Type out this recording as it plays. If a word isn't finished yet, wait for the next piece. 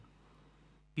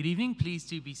Good evening, please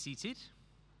do be seated.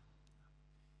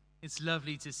 It's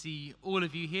lovely to see all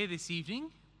of you here this evening.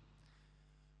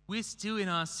 We're still in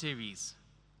our series,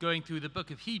 going through the book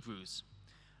of Hebrews,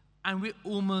 and we're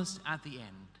almost at the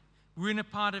end. We're in a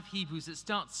part of Hebrews that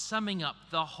starts summing up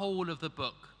the whole of the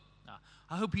book.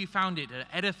 I hope you found it an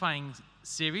edifying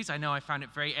series. I know I found it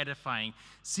very edifying,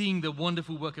 seeing the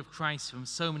wonderful work of Christ from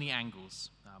so many angles.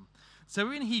 So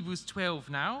we're in Hebrews 12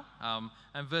 now,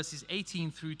 and verses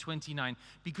 18 through 29.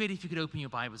 It'd be great if you could open your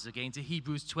Bibles again to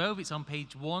Hebrews 12. It's on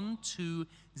page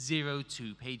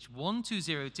 1202. Page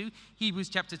 1202, Hebrews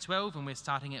chapter 12, and we're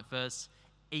starting at verse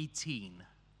 18.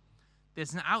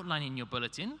 There's an outline in your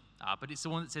bulletin, but it's the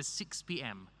one that says 6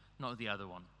 p.m., not the other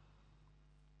one.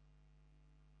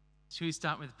 Shall we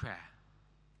start with prayer?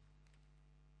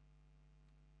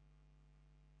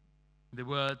 The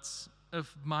words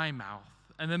of my mouth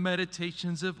and the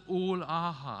meditations of all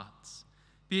our hearts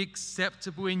be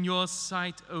acceptable in your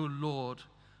sight, O Lord,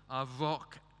 our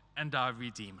rock and our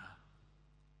Redeemer.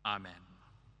 Amen.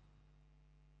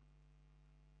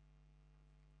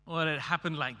 Well, it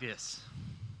happened like this.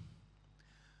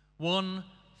 One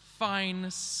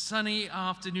fine sunny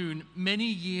afternoon many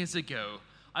years ago,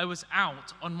 I was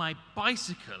out on my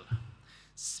bicycle,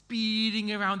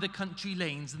 speeding around the country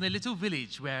lanes in the little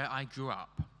village where I grew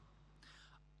up.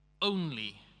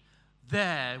 Only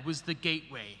there was the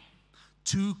gateway.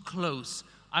 Too close.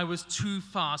 I was too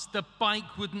fast. The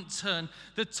bike wouldn't turn.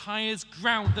 The tires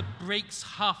ground. The brakes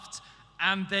huffed.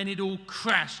 And then it all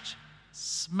crashed,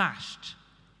 smashed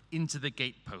into the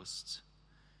gatepost.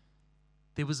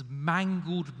 There was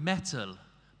mangled metal,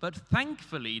 but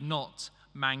thankfully not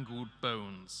mangled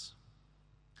bones.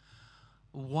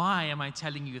 Why am I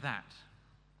telling you that?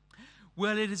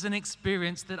 Well, it is an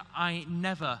experience that I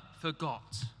never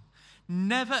forgot.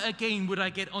 Never again would I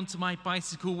get onto my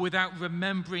bicycle without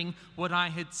remembering what I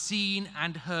had seen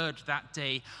and heard that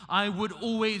day. I would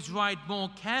always ride more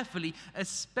carefully,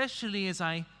 especially as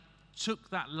I took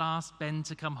that last bend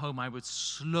to come home. I would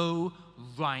slow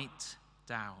right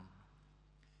down.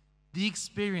 The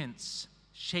experience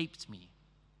shaped me.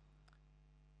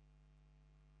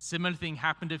 Similar thing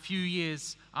happened a few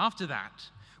years after that,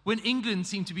 when England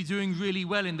seemed to be doing really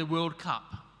well in the World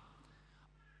Cup,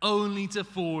 only to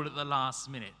fall at the last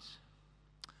minute.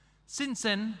 Since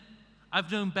then,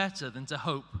 I've known better than to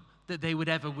hope that they would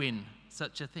ever win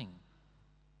such a thing.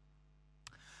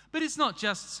 But it's not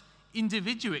just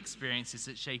individual experiences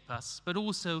that shape us, but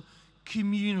also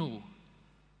communal,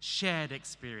 shared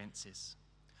experiences.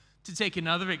 To take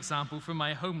another example from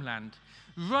my homeland,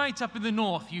 right up in the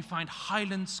north you find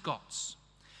Highland Scots,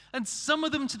 and some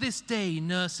of them to this day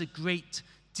nurse a great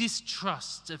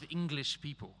distrust of English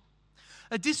people.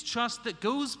 A distrust that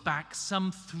goes back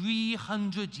some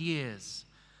 300 years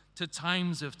to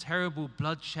times of terrible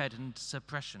bloodshed and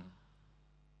suppression.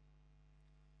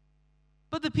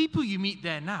 But the people you meet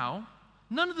there now,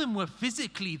 none of them were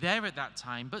physically there at that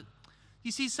time, but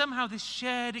you see, somehow this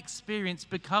shared experience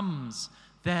becomes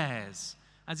theirs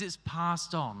as it's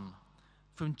passed on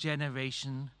from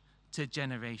generation to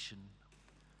generation.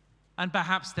 And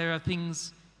perhaps there are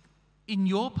things in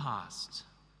your past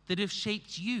that have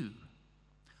shaped you,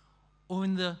 or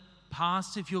in the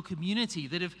past of your community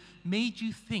that have made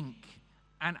you think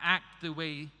and act the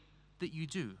way that you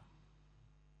do.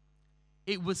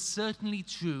 It was certainly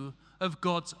true of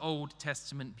God's Old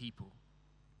Testament people.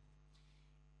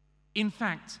 In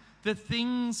fact, the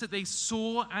things that they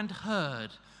saw and heard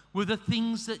were the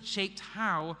things that shaped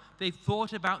how they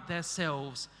thought about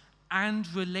themselves and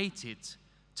related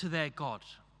to their God.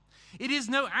 It is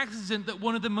no accident that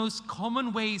one of the most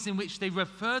common ways in which they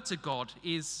refer to God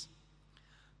is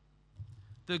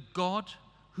the God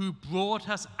who brought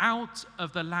us out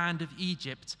of the land of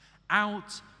Egypt,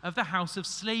 out of the house of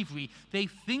slavery. They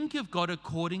think of God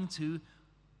according to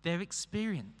their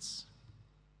experience.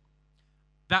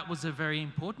 That was a very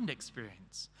important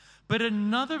experience. But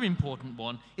another important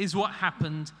one is what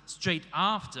happened straight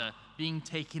after being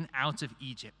taken out of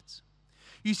Egypt.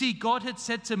 You see, God had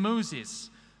said to Moses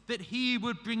that he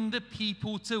would bring the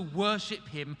people to worship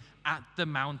him at the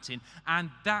mountain.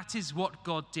 And that is what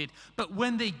God did. But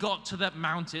when they got to that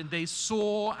mountain, they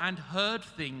saw and heard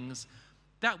things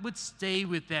that would stay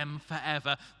with them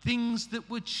forever, things that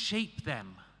would shape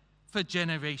them for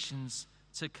generations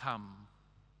to come.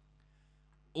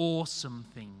 Awesome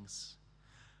things,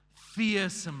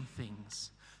 fearsome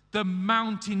things. The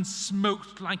mountain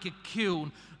smoked like a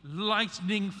kiln,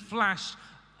 lightning flashed,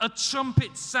 a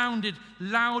trumpet sounded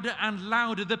louder and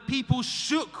louder. The people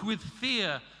shook with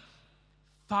fear.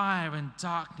 Fire and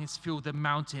darkness filled the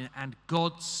mountain, and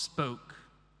God spoke.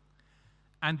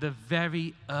 and the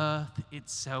very earth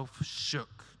itself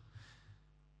shook.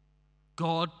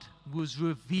 God was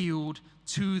revealed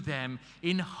to them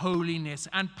in holiness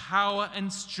and power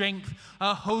and strength,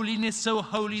 a holiness so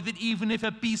holy that even if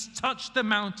a beast touched the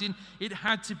mountain, it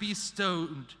had to be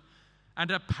stoned, and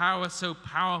a power so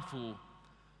powerful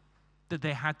that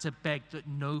they had to beg that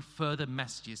no further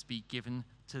messages be given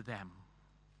to them.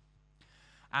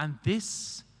 And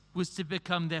this was to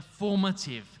become their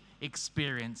formative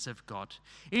experience of God.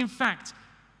 In fact,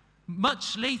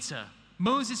 much later,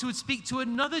 Moses would speak to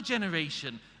another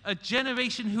generation, a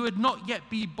generation who had not yet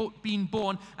been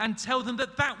born, and tell them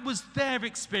that that was their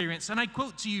experience. And I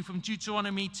quote to you from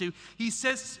Deuteronomy 2. He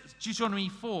says, Deuteronomy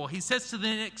 4, he says to the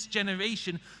next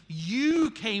generation, "You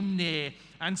came near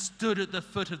and stood at the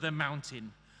foot of the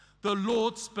mountain. The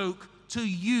Lord spoke to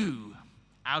you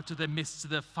out of the midst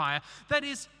of the fire." That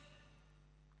is,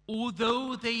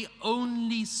 although they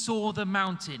only saw the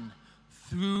mountain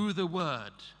through the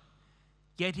word,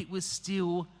 yet it was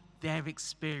still their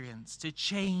experience to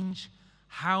change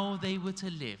how they were to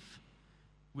live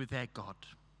with their God,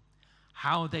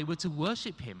 how they were to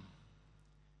worship him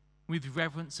with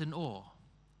reverence and awe,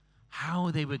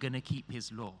 how they were going to keep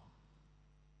his law.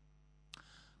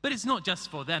 But it's not just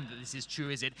for them that this is true,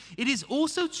 is it? It is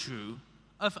also true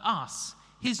of us,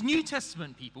 his New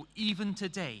Testament people, even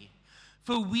today.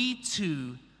 For we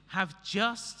too have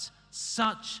just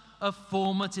such a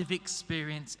formative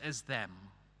experience as them.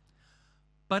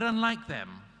 But unlike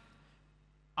them,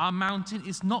 our mountain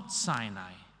is not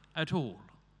Sinai at all.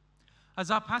 As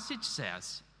our passage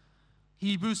says,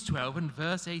 Hebrews 12 and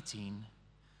verse 18,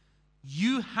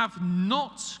 "You have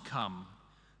not come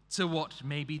to what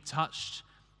may be touched,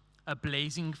 a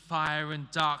blazing fire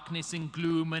and darkness and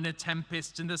gloom and a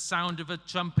tempest and the sound of a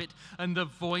trumpet and the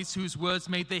voice whose words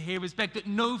made the hearers beg that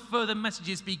no further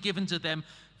messages be given to them,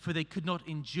 for they could not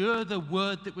endure the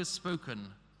word that was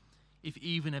spoken. If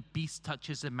even a beast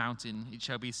touches a mountain, it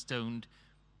shall be stoned."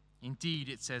 Indeed,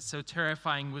 it says, so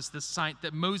terrifying was the sight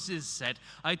that Moses said,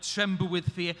 "I tremble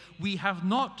with fear." We have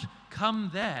not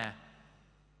come there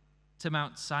to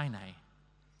Mount Sinai.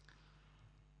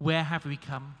 Where have we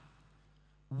come?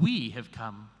 We have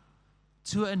come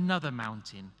to another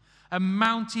mountain, a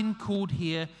mountain called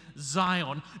here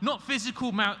Zion. Not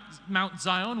physical Mount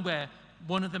Zion, where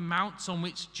one of the mounts on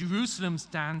which Jerusalem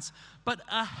stands, but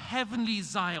a heavenly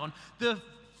Zion, the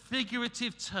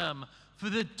figurative term for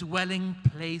the dwelling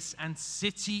place and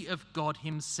city of God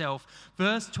himself.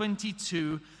 Verse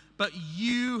 22, "But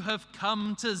you have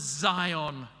come to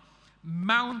Zion,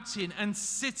 mountain and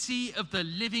city of the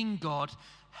living God,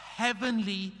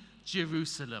 heavenly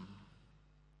Jerusalem."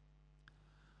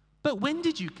 But when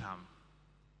did you come?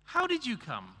 How did you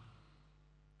come?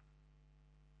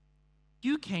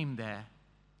 You came there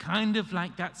kind of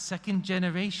like that second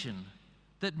generation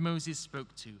that Moses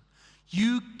spoke to.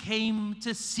 You came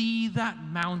to see that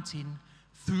mountain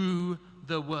through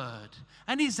the word.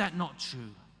 And is that not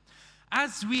true?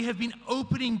 As we have been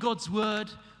opening God's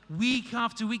word week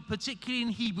after week, particularly in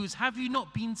Hebrews, have you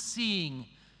not been seeing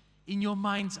in your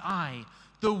mind's eye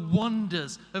the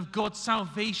wonders of God's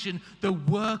salvation, the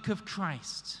work of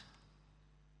Christ?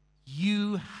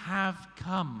 You have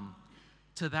come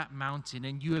to that mountain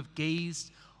and you have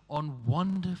gazed on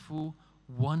wonderful,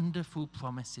 wonderful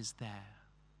promises there.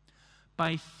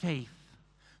 By faith,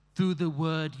 through the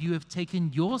word, you have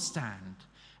taken your stand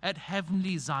at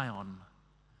heavenly Zion,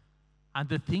 and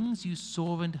the things you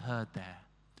saw and heard there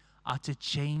are to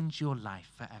change your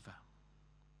life forever.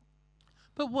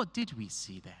 But what did we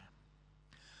see there?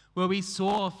 Well, we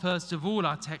saw, first of all,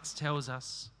 our text tells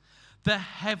us, the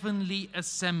heavenly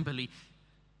assembly,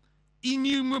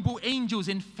 innumerable angels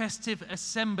in festive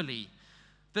assembly,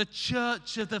 the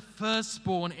church of the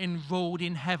firstborn enrolled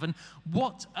in heaven.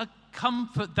 What a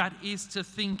comfort that is to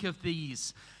think of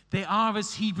these. They are,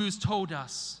 as Hebrews told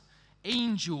us,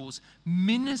 angels,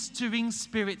 ministering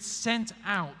spirits sent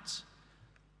out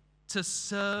to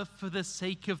serve for the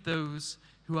sake of those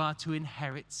who are to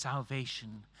inherit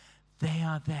salvation. They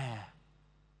are there.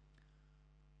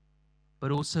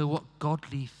 But also what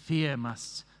godly fear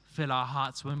must fill our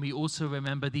hearts when we also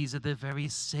remember these are the very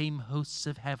same hosts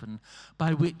of heaven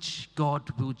by which God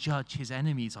will judge his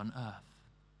enemies on earth.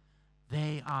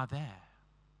 They are there.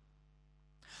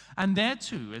 And there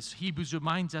too, as Hebrews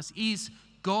reminds us, is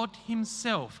God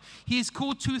himself. He is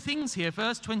called two things here.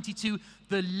 Verse 22,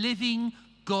 the living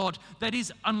God. That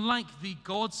is, unlike the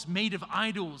gods made of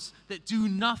idols that do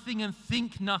nothing and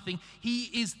think nothing, he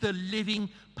is the living,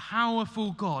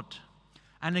 powerful God.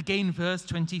 And again, verse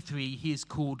 23, he is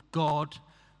called God,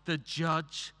 the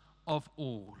judge of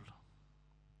all.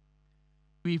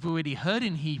 We've already heard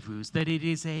in Hebrews that it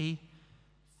is a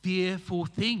fearful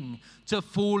thing to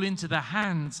fall into the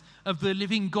hands of the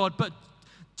living God. But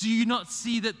do you not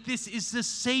see that this is the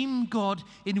same God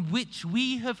in which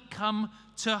we have come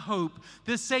to hope,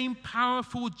 the same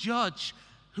powerful judge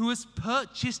who has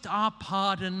purchased our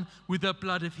pardon with the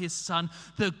blood of his Son,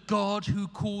 the God who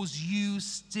calls you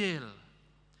still?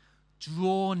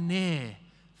 Draw near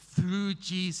through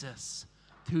Jesus,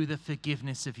 through the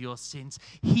forgiveness of your sins.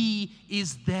 He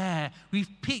is there. We've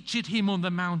pictured him on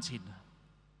the mountain.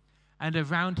 And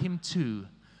around him too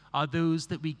are those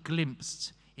that we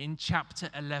glimpsed in chapter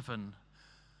 11.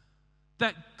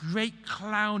 That great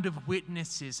cloud of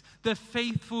witnesses, the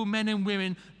faithful men and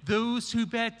women, those who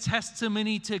bear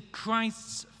testimony to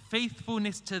Christ's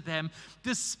faithfulness to them,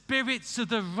 the spirits of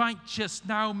the righteous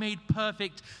now made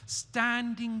perfect,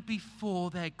 standing before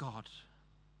their God,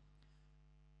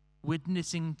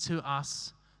 witnessing to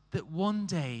us that one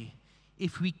day,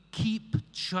 if we keep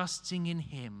trusting in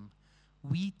him,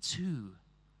 we too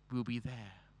will be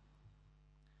there.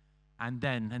 And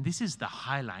then, and this is the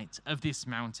highlight of this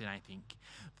mountain, I think,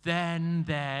 then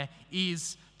there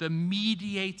is the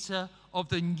mediator of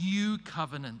the new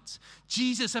covenant,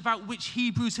 Jesus, about which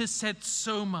Hebrews has said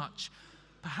so much.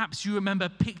 Perhaps you remember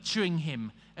picturing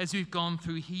him as we've gone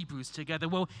through Hebrews together.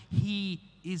 Well, he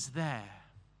is there.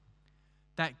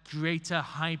 That greater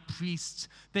high priest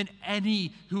than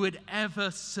any who had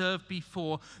ever served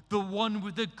before, the one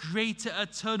with the greater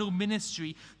eternal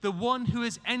ministry, the one who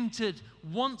has entered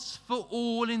once for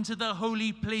all into the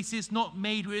holy places not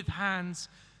made with hands,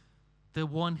 the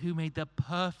one who made the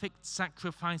perfect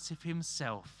sacrifice of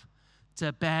himself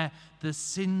to bear the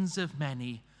sins of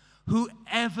many,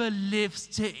 whoever lives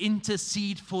to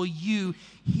intercede for you,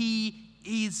 he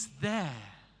is there.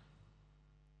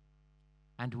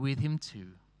 And with him too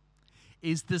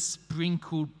is the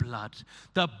sprinkled blood,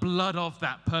 the blood of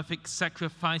that perfect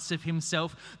sacrifice of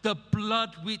himself, the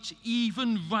blood which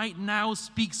even right now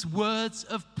speaks words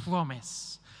of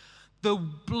promise, the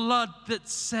blood that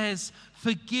says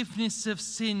forgiveness of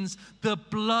sins, the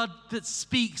blood that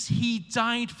speaks he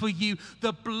died for you,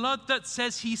 the blood that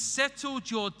says he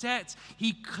settled your debt,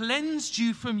 he cleansed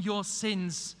you from your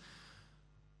sins.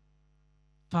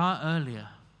 Far earlier,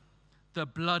 the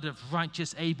blood of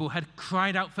righteous Abel had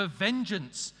cried out for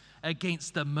vengeance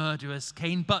against the murderous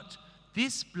Cain. But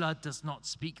this blood does not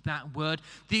speak that word.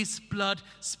 This blood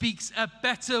speaks a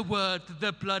better word than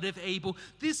the blood of Abel.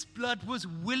 This blood was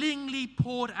willingly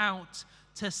poured out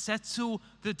to settle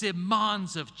the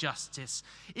demands of justice.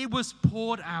 It was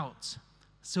poured out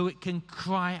so it can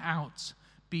cry out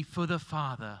before the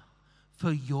Father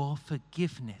for your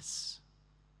forgiveness.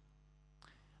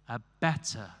 A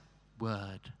better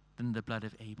word than the blood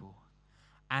of Abel,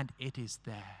 and it is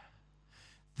there.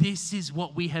 This is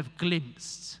what we have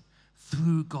glimpsed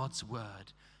through God's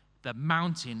word, the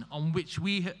mountain on which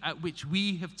at which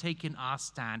we have taken our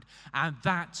stand, and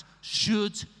that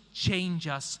should change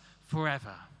us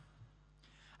forever.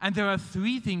 And there are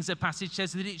three things the passage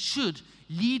says that it should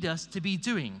lead us to be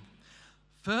doing.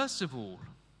 First of all,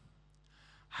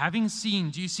 having seen,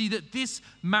 do you see that this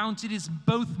mountain is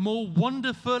both more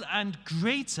wonderful and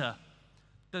greater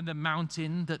than the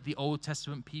mountain that the Old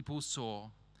Testament people saw?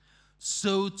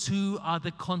 So too are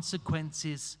the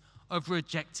consequences of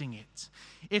rejecting it.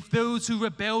 If those who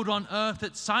rebelled on earth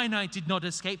at Sinai did not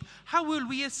escape, how will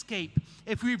we escape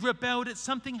if we've rebelled at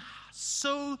something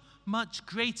so much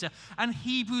greater? And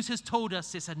Hebrews has told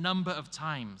us this a number of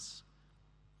times.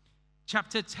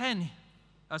 Chapter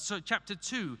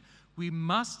 2, we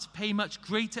must pay much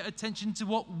greater attention to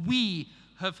what we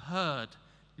have heard,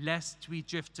 lest we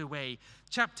drift away.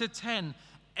 Chapter 10,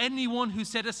 anyone who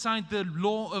set aside the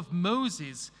law of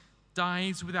Moses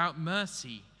dies without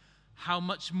mercy. How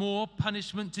much more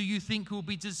punishment do you think will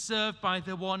be deserved by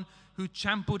the one who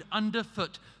trampled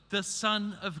underfoot the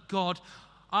Son of God?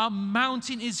 Our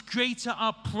mountain is greater,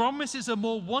 our promises are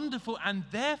more wonderful, and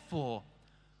therefore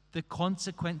the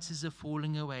consequences of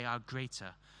falling away are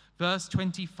greater. Verse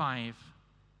 25,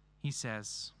 he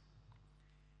says,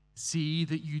 "See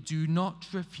that you do not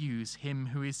refuse him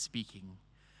who is speaking.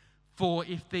 For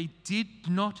if they did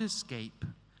not escape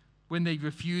when they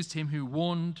refused him who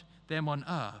warned them on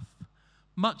earth,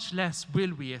 much less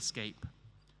will we escape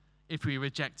if we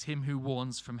reject him who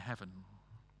warns from heaven."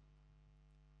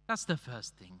 That's the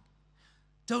first thing.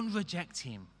 Don't reject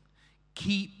him.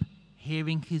 Keep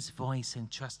hearing his voice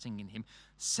and trusting in him.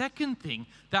 Second thing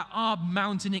that our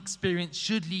mountain experience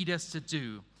should lead us to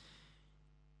do,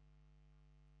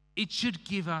 it should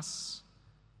give us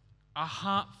a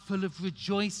heart full of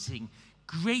rejoicing,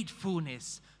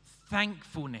 gratefulness,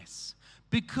 thankfulness,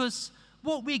 because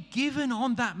what we're given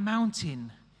on that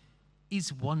mountain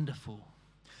is wonderful.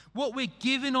 What we're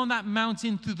given on that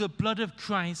mountain through the blood of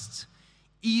Christ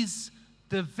is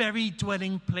the very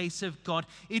dwelling place of God.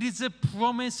 It is a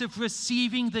promise of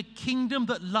receiving the kingdom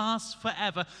that lasts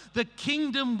forever, the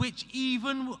kingdom which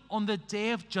even on the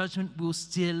day of judgment will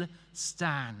still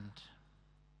stand.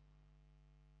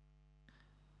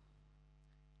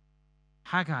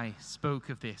 Haggai spoke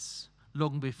of this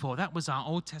long before. That was our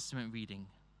Old Testament reading,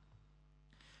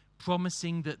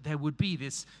 promising that there would be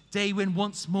this day when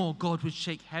once more God would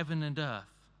shake heaven and earth.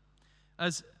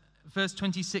 As verse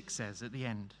 26 says at the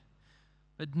end,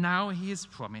 but now he has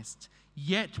promised,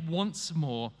 yet once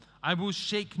more I will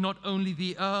shake not only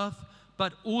the earth,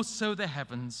 but also the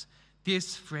heavens.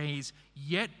 This phrase,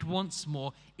 yet once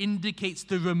more, indicates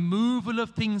the removal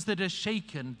of things that are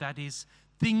shaken, that is,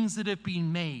 things that have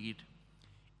been made,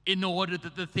 in order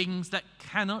that the things that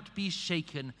cannot be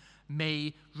shaken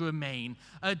may remain.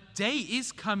 A day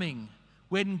is coming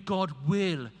when God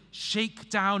will shake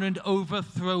down and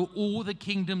overthrow all the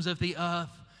kingdoms of the earth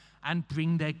and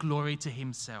bring their glory to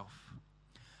himself.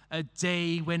 A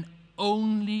day when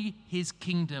only his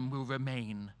kingdom will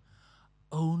remain,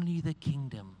 only the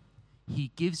kingdom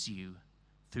he gives you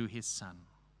through his Son.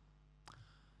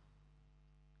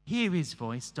 Hear his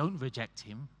voice, don't reject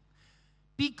him.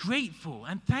 Be grateful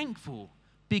and thankful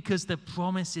because the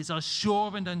promises are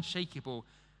sure and unshakable.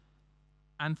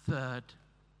 And third,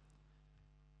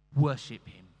 worship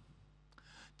him.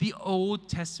 The Old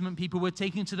Testament people were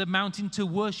taken to the mountain to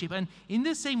worship, and in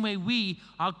the same way we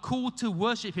are called to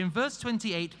worship him. Verse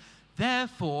 28,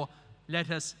 therefore let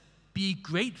us be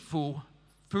grateful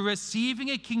for receiving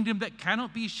a kingdom that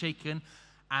cannot be shaken,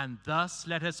 and thus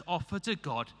let us offer to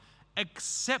God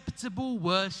acceptable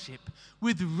worship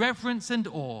with reverence and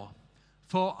awe,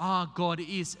 for our God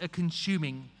is a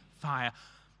consuming fire.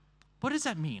 What does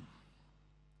that mean?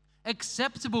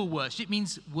 Acceptable worship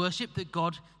means worship that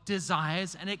God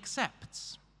desires and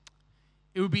accepts.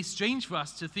 It would be strange for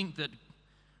us to think that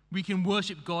we can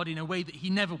worship God in a way that he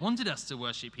never wanted us to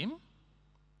worship him.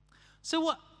 So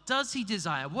what does he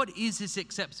desire? What is this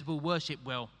acceptable worship?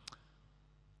 Well,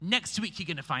 next week you're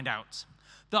going to find out.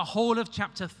 The whole of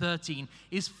chapter 13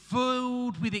 is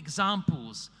filled with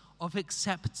examples of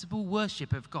acceptable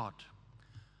worship of God.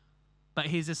 But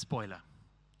here's a spoiler.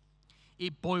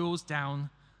 It boils down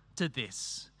to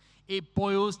this. It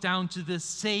boils down to the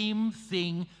same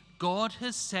thing God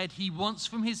has said he wants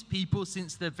from his people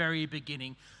since the very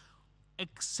beginning.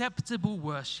 Acceptable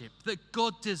worship that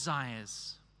God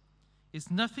desires is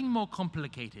nothing more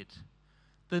complicated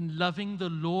than loving the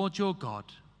Lord your God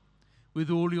with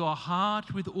all your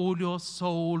heart, with all your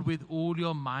soul, with all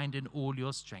your mind and all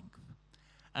your strength,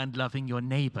 and loving your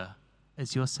neighbor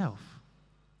as yourself.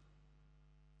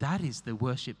 That is the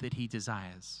worship that he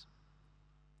desires.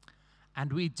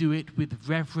 And we do it with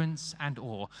reverence and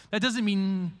awe. That doesn't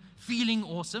mean feeling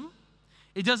awesome.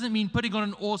 It doesn't mean putting on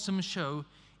an awesome show.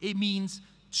 It means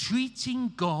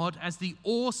treating God as the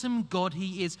awesome God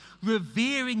he is,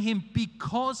 revering him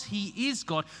because he is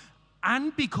God,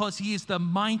 and because he is the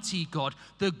mighty God,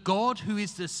 the God who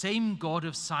is the same God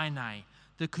of Sinai,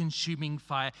 the consuming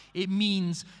fire. It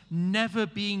means never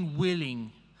being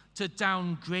willing to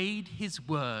downgrade his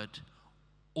word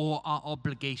or our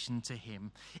obligation to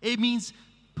him. It means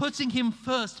putting him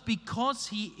first because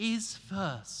he is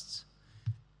first,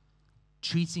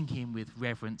 treating him with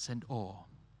reverence and awe.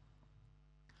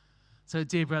 So,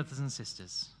 dear brothers and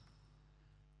sisters,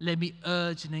 let me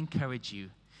urge and encourage you,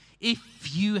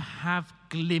 if you have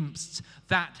glimpsed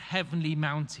that heavenly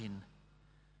mountain,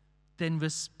 then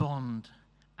respond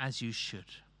as you should.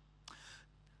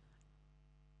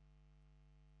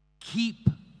 Keep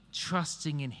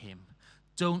trusting in him.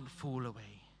 Don't fall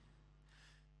away.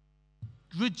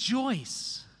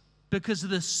 Rejoice because of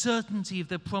the certainty of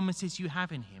the promises you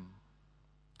have in him.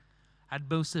 And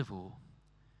most of all,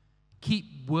 keep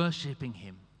worshiping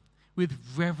him with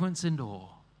reverence and awe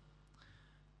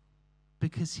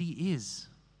because he is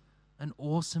an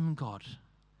awesome God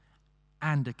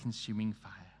and a consuming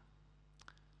fire.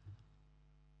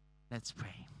 Let's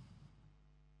pray.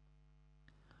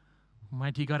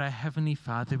 Almighty God, our Heavenly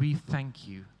Father, we thank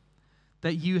you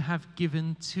that you have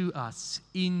given to us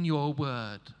in your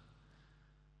word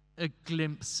a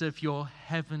glimpse of your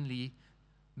heavenly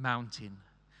mountain,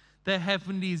 the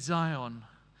heavenly Zion,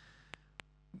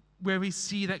 where we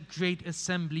see that great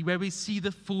assembly, where we see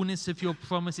the fullness of your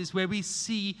promises, where we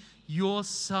see your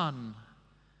Son,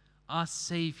 our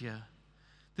Savior,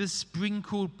 the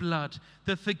sprinkled blood,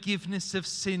 the forgiveness of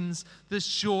sins, the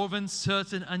sure and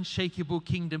certain unshakable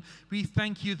kingdom. We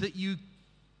thank you that you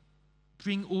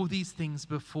bring all these things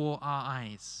before our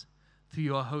eyes through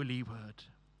your holy word.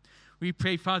 We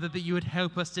pray, Father, that you would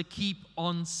help us to keep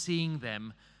on seeing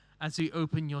them as we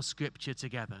open your scripture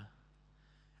together.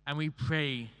 And we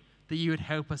pray that you would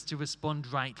help us to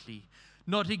respond rightly,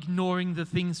 not ignoring the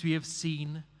things we have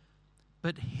seen,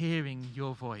 but hearing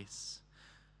your voice,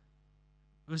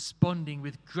 responding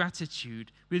with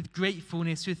gratitude, with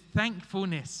gratefulness, with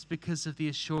thankfulness because of the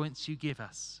assurance you give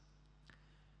us,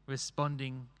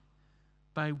 responding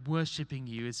by worshiping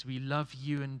you as we love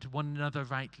you and one another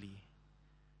rightly,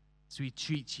 as we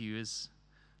treat you as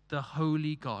the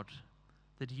holy God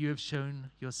that you have shown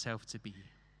yourself to be.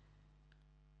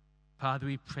 Father,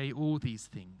 we pray all these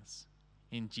things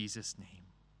in Jesus' name.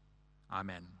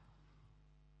 Amen.